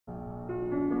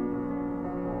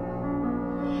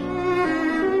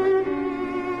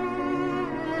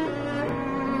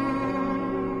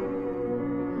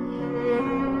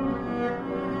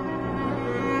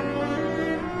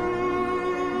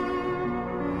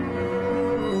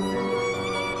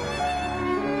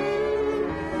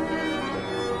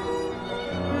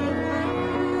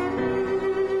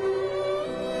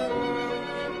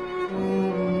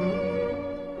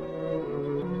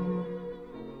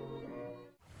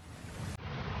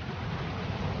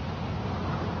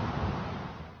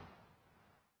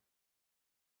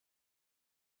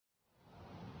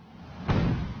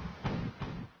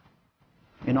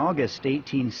In August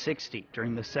 1860,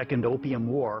 during the Second Opium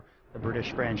War, the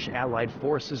British-French Allied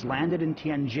forces landed in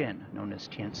Tianjin, known as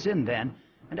Tientsin then,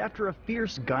 and after a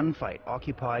fierce gunfight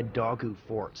occupied Dagu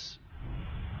Forts.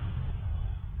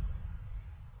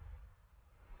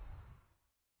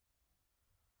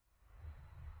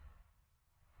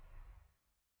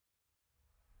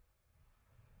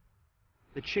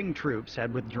 The Qing troops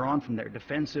had withdrawn from their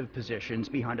defensive positions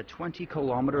behind a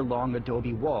 20-kilometer-long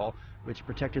adobe wall which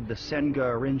protected the Senga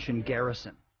Rinchen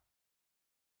garrison.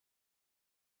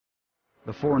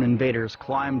 The foreign invaders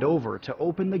climbed over to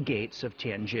open the gates of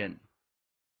Tianjin.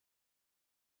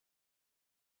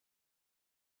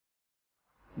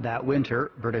 That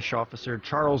winter, British officer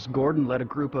Charles Gordon led a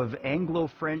group of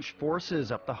Anglo-French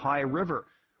forces up the High River,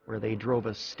 where they drove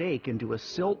a stake into a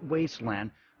silt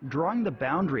wasteland, drawing the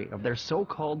boundary of their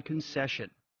so-called concession.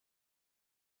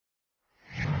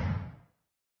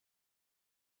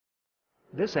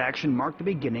 This action marked the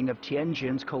beginning of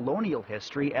Tianjin's colonial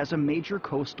history as a major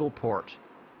coastal port.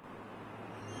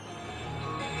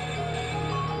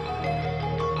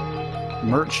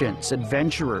 Merchants,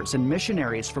 adventurers, and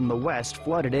missionaries from the West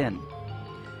flooded in.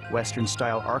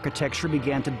 Western-style architecture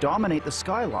began to dominate the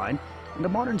skyline, and a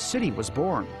modern city was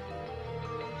born.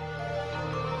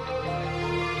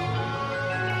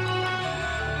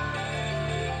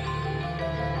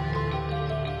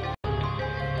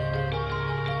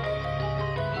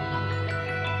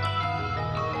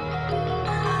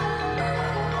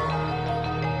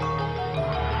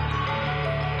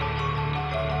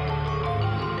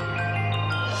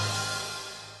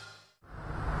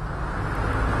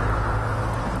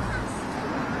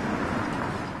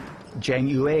 Zhang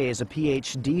Yue is a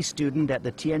PhD student at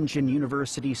the Tianjin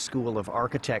University School of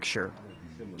Architecture.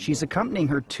 She's accompanying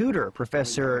her tutor,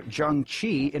 Professor Zhang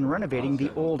Qi, in renovating the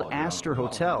old Astor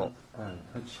Hotel.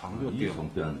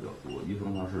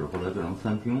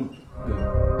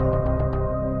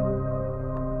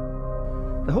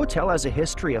 The hotel has a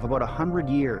history of about 100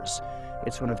 years.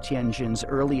 It's one of Tianjin's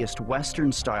earliest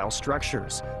Western-style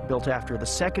structures, built after the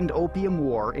Second Opium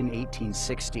War in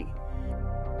 1860.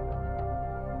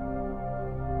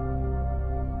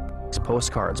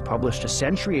 Postcards published a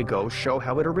century ago show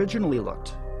how it originally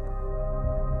looked.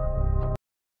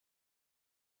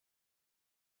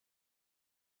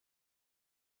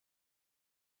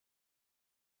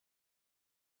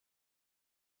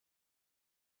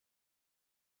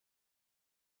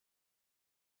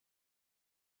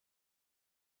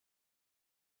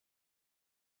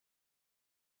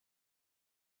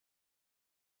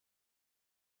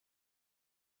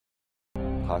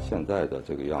它现在的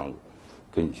这个样子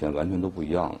跟以前完全都不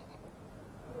一样了，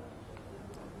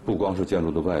不光是建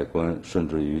筑的外观，甚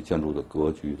至于建筑的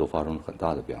格局都发生了很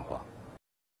大的变化。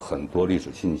很多历史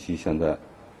信息现在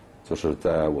就是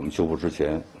在我们修复之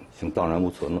前已经荡然无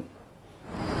存了。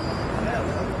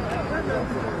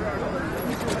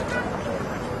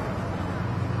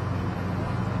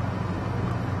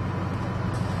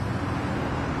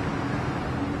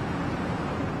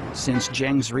Since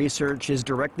Zheng's research is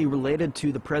directly related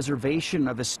to the preservation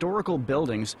of historical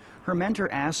buildings, her mentor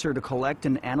asked her to collect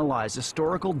and analyze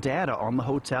historical data on the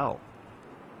hotel.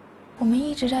 我们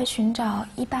一直在寻找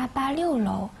1886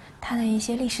楼它的一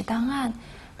些历史档案，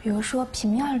比如说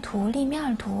平面图、立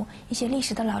面图、一些历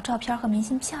史的老照片和明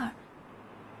信片。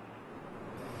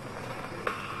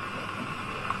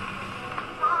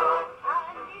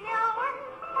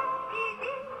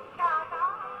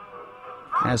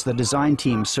 As the design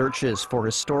team searches for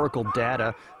historical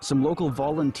data, some local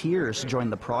volunteers join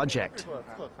the project.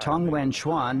 Tong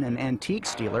Wenchuan, an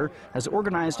antiques dealer, has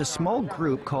organized a small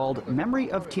group called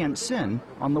Memory of Tientsin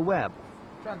on the web.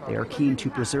 They are keen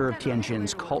to preserve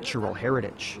Tianjin's cultural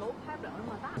heritage.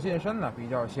 健身呢比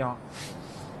较香，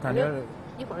感觉。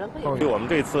我们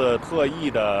这次特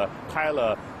意的拍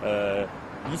了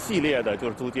一系列的就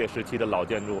是租界时期的老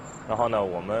建筑，然后呢，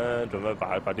我们准备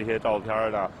把这些照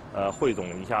片呢，汇总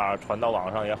一下，传到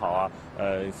网上也好啊，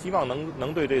希望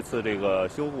能对这次这个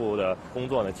修复的工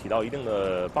作呢起到一定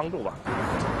的帮助吧。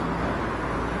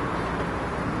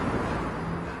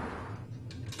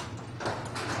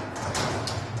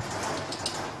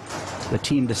 The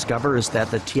team discovers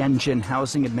that the Tianjin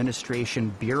Housing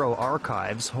Administration Bureau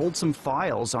archives hold some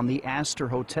files on the Astor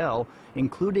Hotel,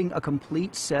 including a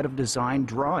complete set of design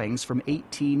drawings from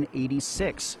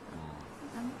 1886.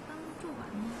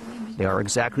 They are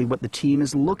exactly what the team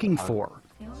is looking for.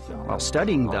 While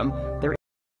studying them, they're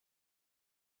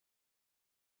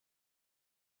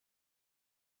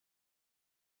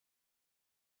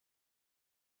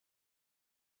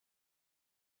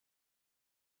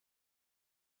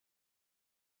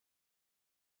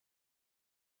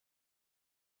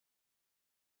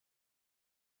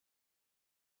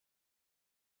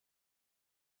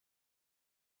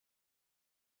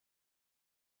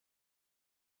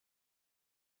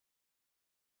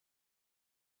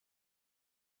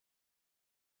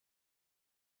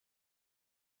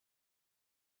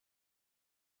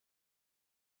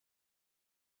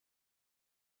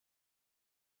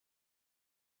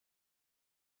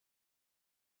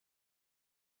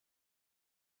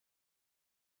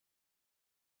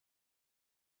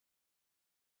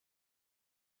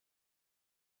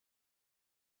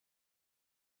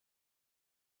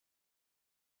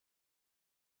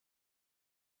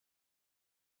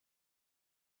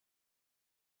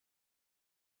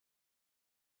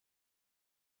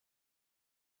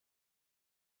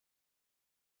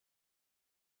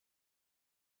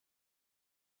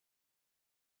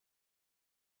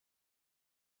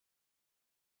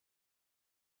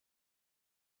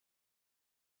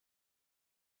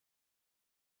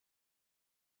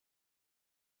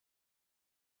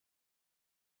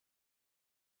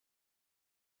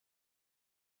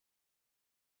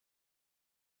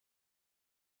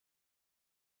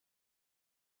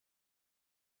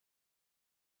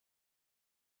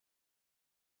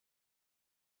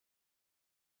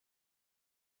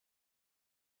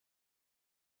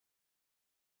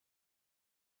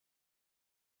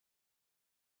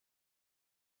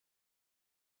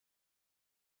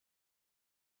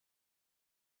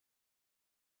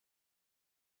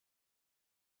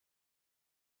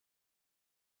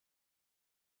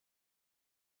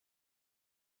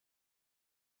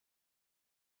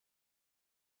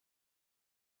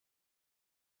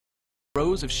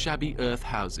Rows of shabby earth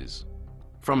houses.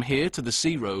 From here to the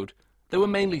sea road, there were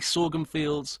mainly sorghum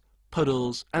fields,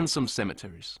 puddles, and some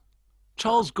cemeteries.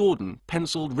 Charles Gordon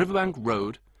penciled Riverbank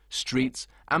Road, streets,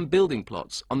 and building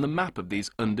plots on the map of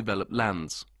these undeveloped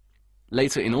lands.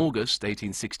 Later in August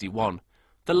 1861,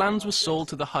 the lands were sold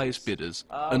to the highest bidders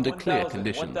under clear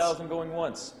conditions. 1,000 going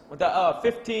once.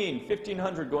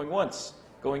 1,500 going once.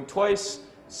 Going twice.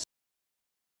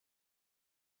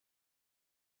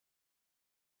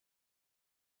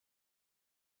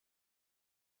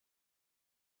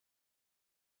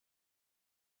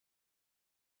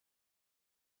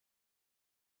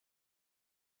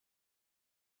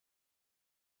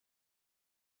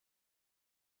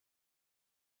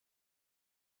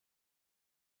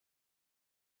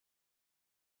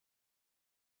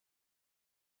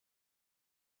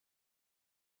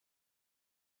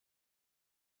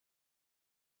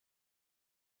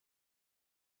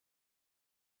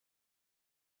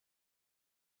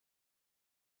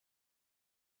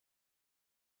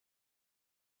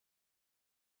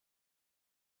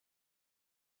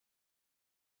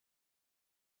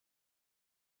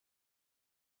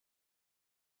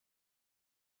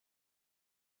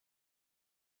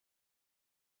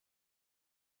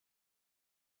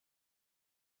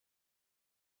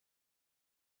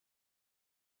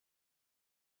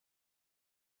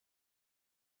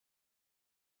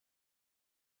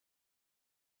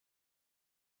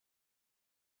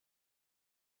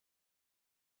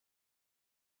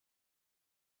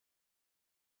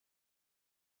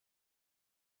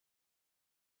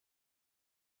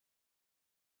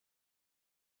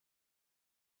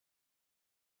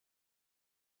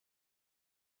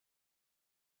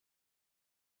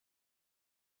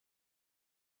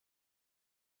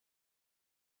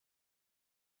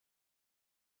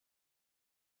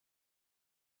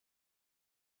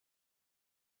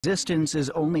 Existence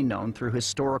is only known through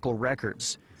historical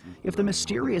records. If the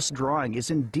mysterious drawing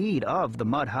is indeed of the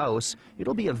mud house,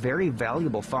 it'll be a very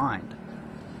valuable find.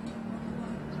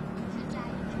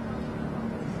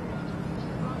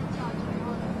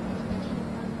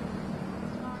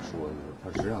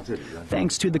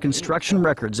 Thanks to the construction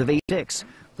records of 86,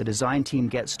 the design team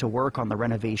gets to work on the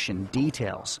renovation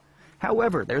details.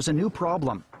 However, there's a new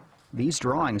problem. These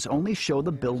drawings only show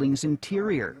the building's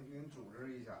interior.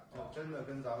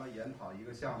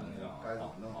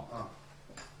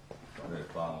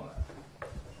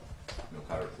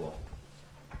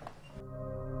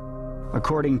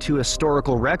 According to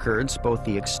historical records, both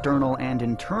the external and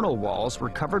internal walls were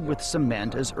covered with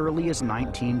cement as early as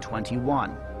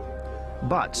 1921.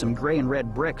 But some gray and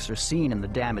red bricks are seen in the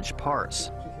damaged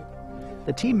parts.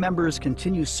 The team members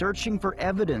continue searching for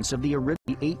evidence of the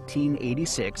original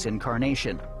 1886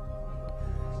 incarnation.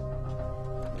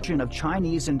 Of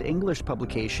Chinese and English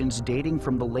publications dating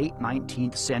from the late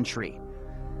 19th century.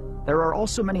 There are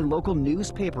also many local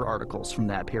newspaper articles from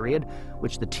that period,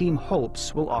 which the team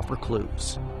hopes will offer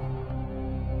clues.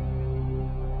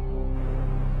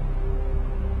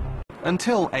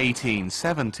 Until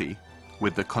 1870,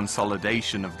 with the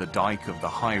consolidation of the dike of the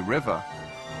High River,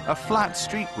 a flat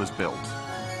street was built,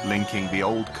 linking the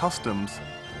old customs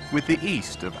with the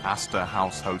east of Astor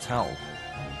House Hotel.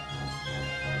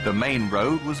 The main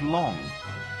road was long,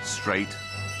 straight,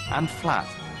 and flat,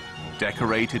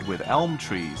 decorated with elm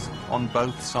trees on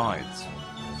both sides.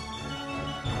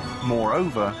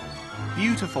 Moreover,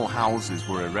 beautiful houses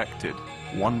were erected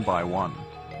one by one.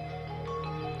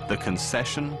 The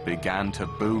concession began to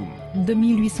boom. De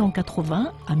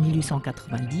 1880 à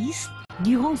 1890,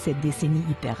 durant cette décennie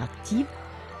hyperactive,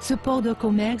 ce port de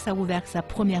commerce a ouvert sa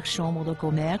première chambre de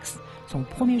commerce, son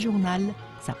premier journal,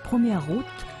 sa première route,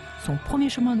 son premier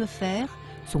chemin de fer,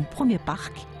 son premier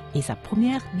parc et sa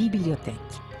première bibliothèque.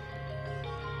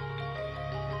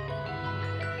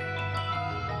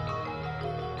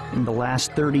 In the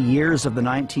last 30 years of the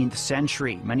 19th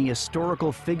century, many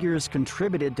historical figures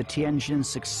contributed to Tianjin's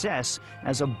success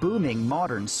as a booming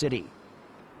modern city.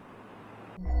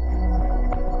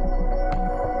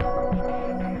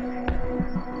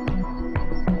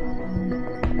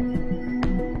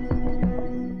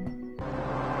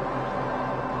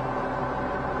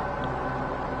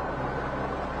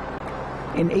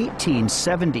 In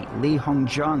 1870, Li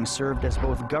Hongzheng served as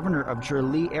both governor of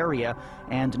Zhili area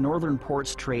and Northern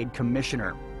Ports Trade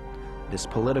Commissioner. This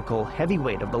political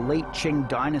heavyweight of the late Qing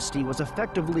dynasty was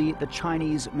effectively the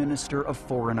Chinese Minister of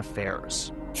Foreign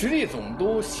Affairs. 直隶总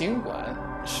督行馆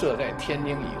设在天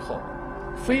津以后，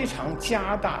非常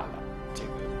加大了这个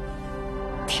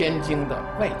天津的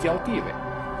外交地位。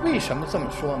为什么这么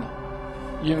说呢？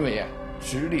因为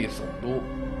直隶总督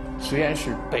虽然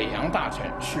是北洋大臣，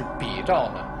是比照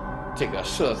呢这个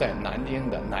设在南京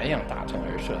的南洋大城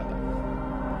而设的，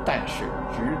但是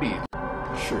直隶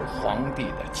是皇帝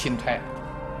的钦差，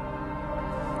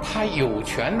他有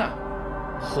权呢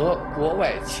和国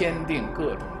外签订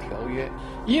各种条约，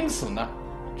因此呢，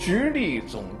直隶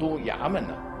总督衙门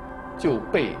呢就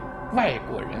被外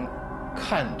国人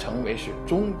看成为是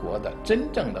中国的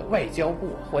真正的外交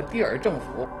部或第二政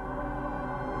府。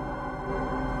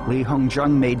Li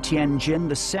Hongzheng made Tianjin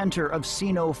the center of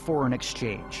Sino foreign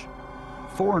exchange.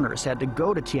 Foreigners had to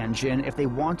go to Tianjin if they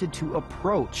wanted to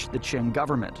approach the Qing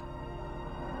government.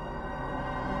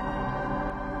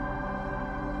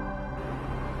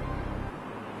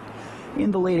 In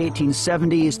the late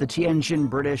 1870s, the Tianjin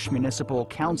British Municipal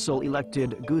Council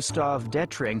elected Gustav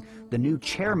Detring the new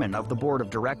chairman of the board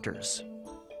of directors.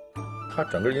 它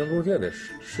整个英租界的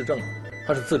市政，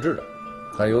它是自治的，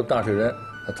它由纳税人，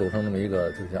它组成那么一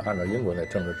个，就像按照英国的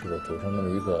政治制度组成那么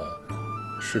一个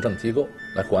市政机构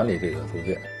来管理这个租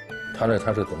界。它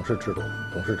是董事制度，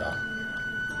董事长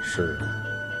是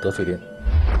德粹林，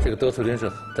这个德粹林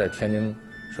是在天津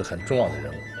是很重要的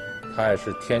人物。 他也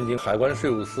是天津海关税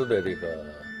务司的这个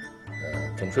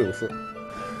总税务司，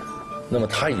那么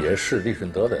他也是利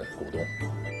顺德的股东。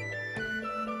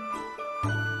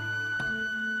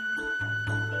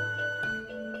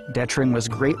Detring was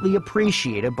greatly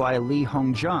appreciated by Li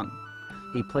Hongzheng.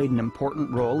 He played an important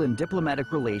role in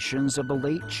diplomatic relations of the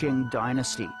late Qing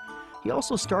dynasty. He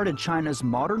also started China's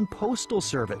modern postal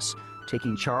service,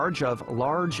 taking charge of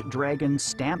large dragon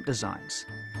stamp designs.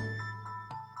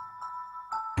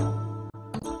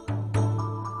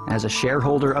 As a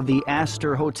shareholder of the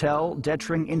Astor Hotel,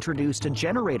 Detring introduced a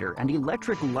generator and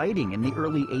electric lighting in the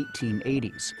early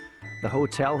 1880s. The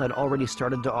hotel had already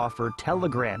started to offer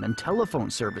telegram and telephone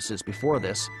services before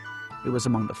this. It was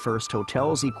among the first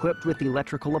hotels equipped with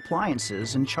electrical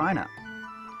appliances in China.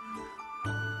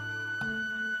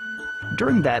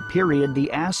 During that period,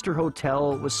 the Astor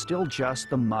Hotel was still just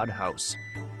the mud house.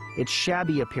 Its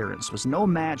shabby appearance was no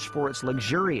match for its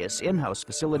luxurious in-house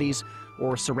facilities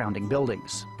or surrounding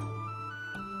buildings.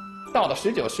 到了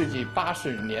19世纪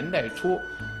80年代初，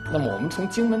那么我们从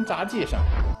经文杂记上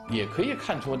也可以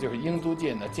看出，就是英租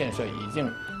界呢建设已经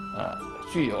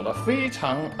具有了非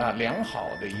常良好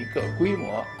的一个规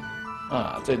模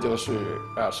这就是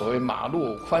所谓马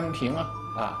路宽平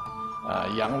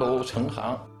洋楼成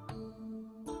行。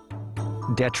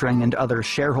 Detring and other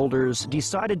shareholders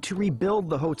decided to rebuild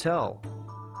the hotel.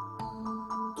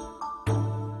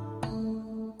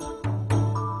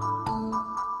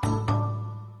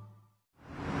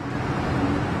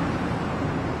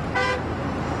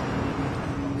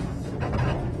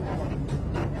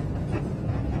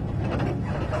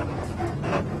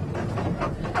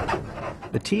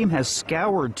 The team has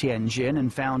scoured Tianjin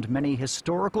and found many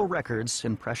historical records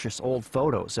and precious old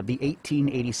photos of the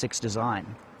 1886 design.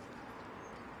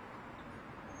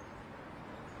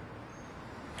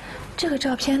 这个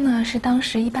照片呢是当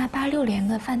时1886年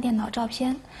的饭店老照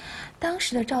片，当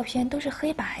时的照片都是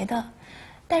黑白的，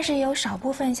但是也有少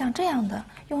部分像这样的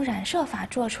用染色法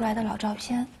做出来的老照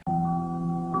片。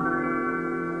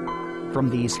 From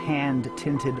these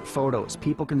hand-tinted photos,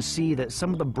 people can see that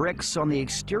some of the bricks on the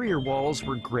exterior walls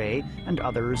were gray and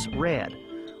others red.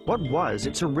 What was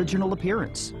its original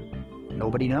appearance?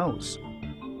 Nobody knows.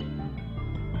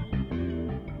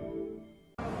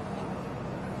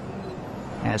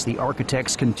 As the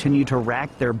architects continue to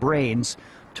rack their brains,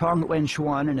 Tong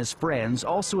Wenchuan and his friends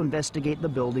also investigate the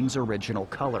building's original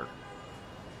color.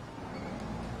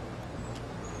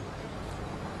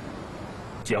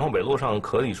 解放北路上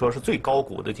可以说是最高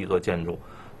古的几座建筑，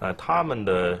它们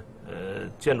的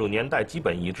建筑年代基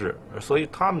本一致，所以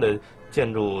它们的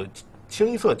建筑清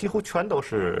一色几乎全都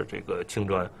是这个青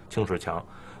砖、青石墙，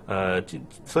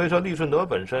所以说利顺德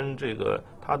本身这个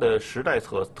它的时代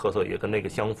特色也跟那个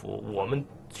相符。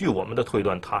据我们的推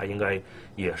断，它应该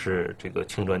也是这个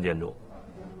青砖建筑。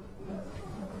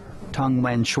Tong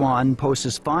Wenchuan posts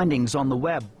his findings on the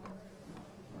web.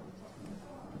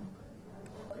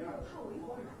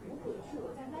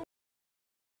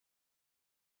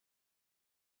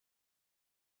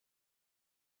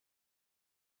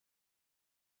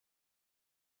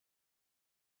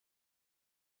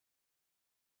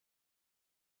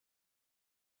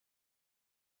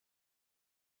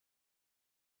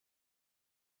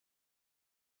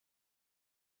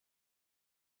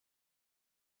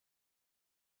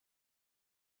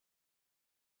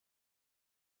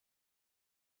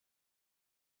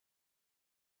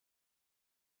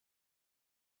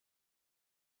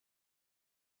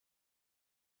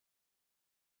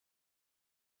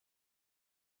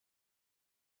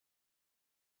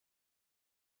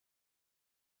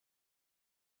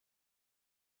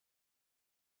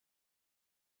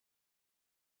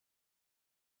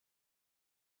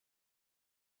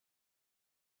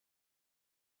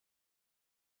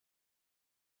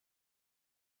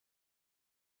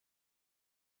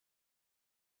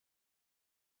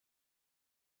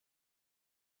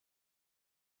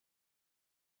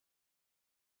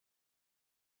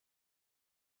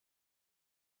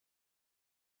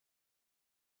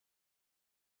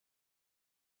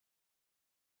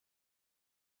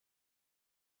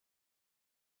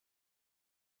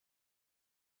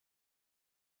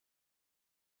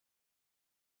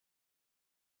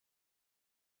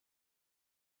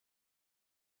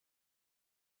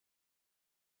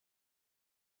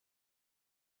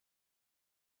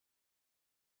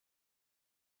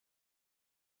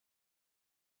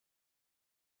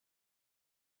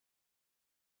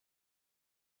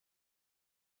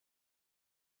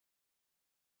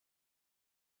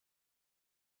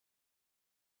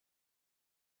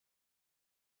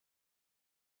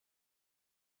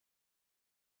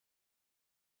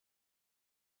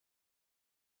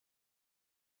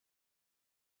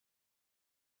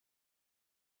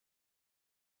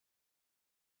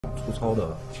 糙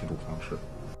的砌筑方式。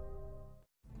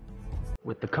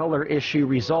With the color issue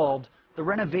resolved, the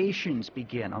renovations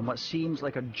begin on what seems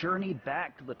like a journey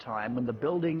back to the time when the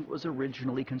building was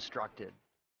originally constructed.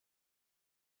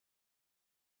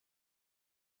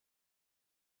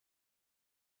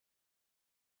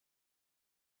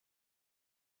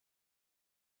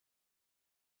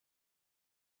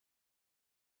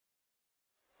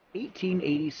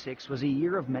 "1886 was a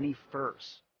year of many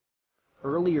firsts.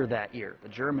 Earlier that year, the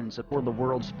Germans aboard the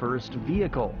world's first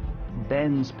vehicle,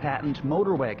 Benz patent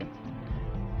motor wagon.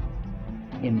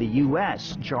 In the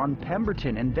U.S., John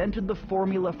Pemberton invented the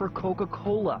formula for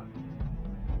Coca-Cola.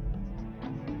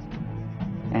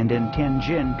 And in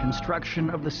Tianjin, construction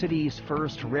of the city's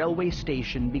first railway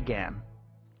station began.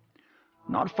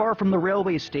 Not far from the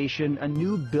railway station, a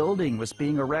new building was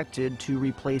being erected to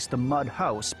replace the mud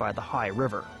house by the high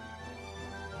river.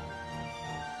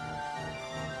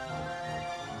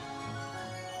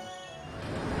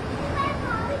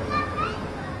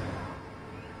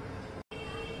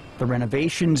 The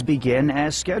renovations begin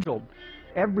as scheduled.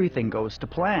 Everything goes to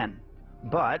plan.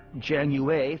 But Jiang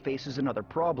Yue faces another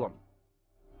problem.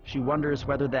 She wonders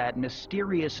whether that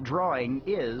mysterious drawing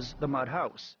is the mud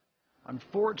house.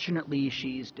 Unfortunately,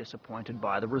 she's disappointed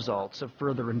by the results of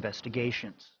further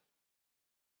investigations.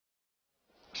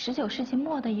 19世纪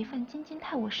末的一份《京津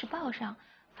泰晤士报》上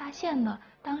发现了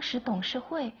当时董事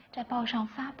会在报上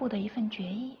发布的一份决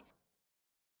议。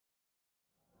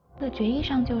这个决议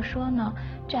上就说呢，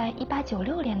在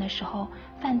1896年的时候，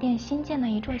饭店新建了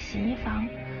一座洗衣房，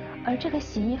而这个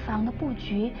洗衣房的布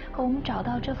局和我们找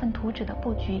到这份图纸的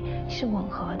布局是吻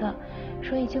合的，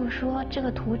所以就是说这个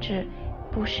图纸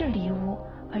不是里屋，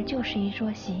而就是一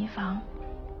座洗衣房。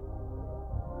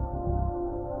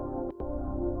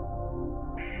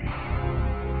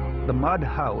The mud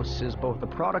house is both the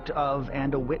product of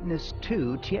and a witness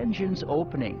to Tianjin's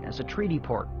opening as a treaty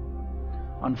port.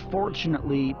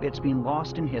 Unfortunately, it's been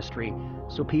lost in history,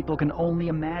 so people can only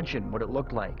imagine what it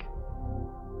looked like.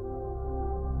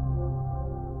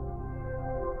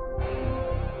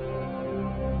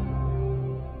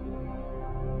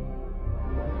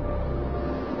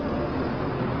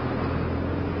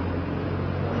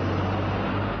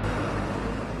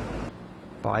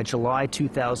 By July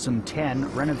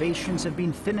 2010, renovations have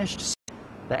been finished.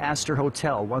 The Astor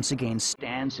Hotel once again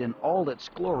stands in all its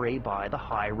glory by the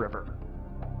high river.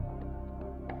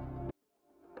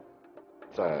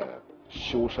 在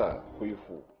修缮恢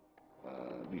复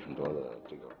利顺德的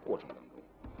这个过程当中，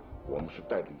我们是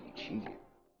带着一种情节。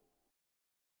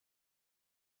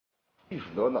利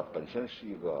顺德呢本身是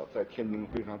一个在天津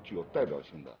非常具有代表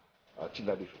性的近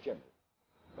代历史建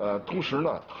筑，同时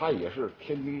呢它也是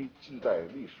天津近代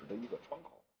历史的一个窗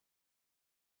口。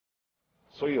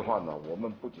所以的话呢，我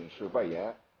们不仅是外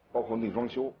延，包括内装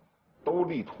修，都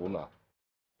力图呢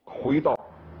回到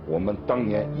我们当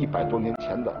年100多年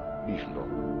前的利顺德。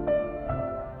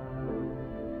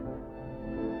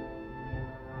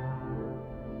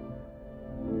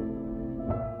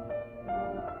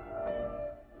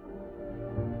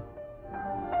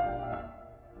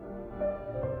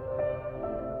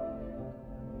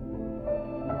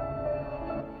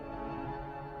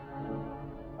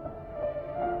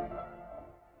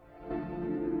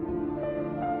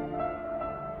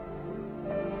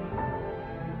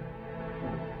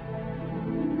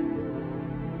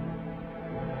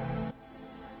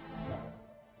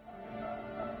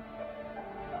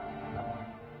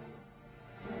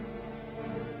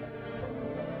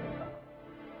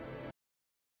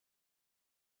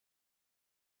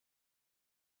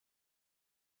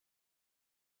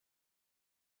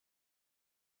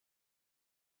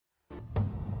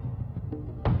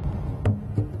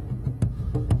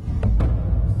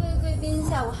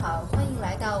下午好，欢迎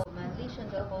来到我们利顺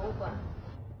德博物馆。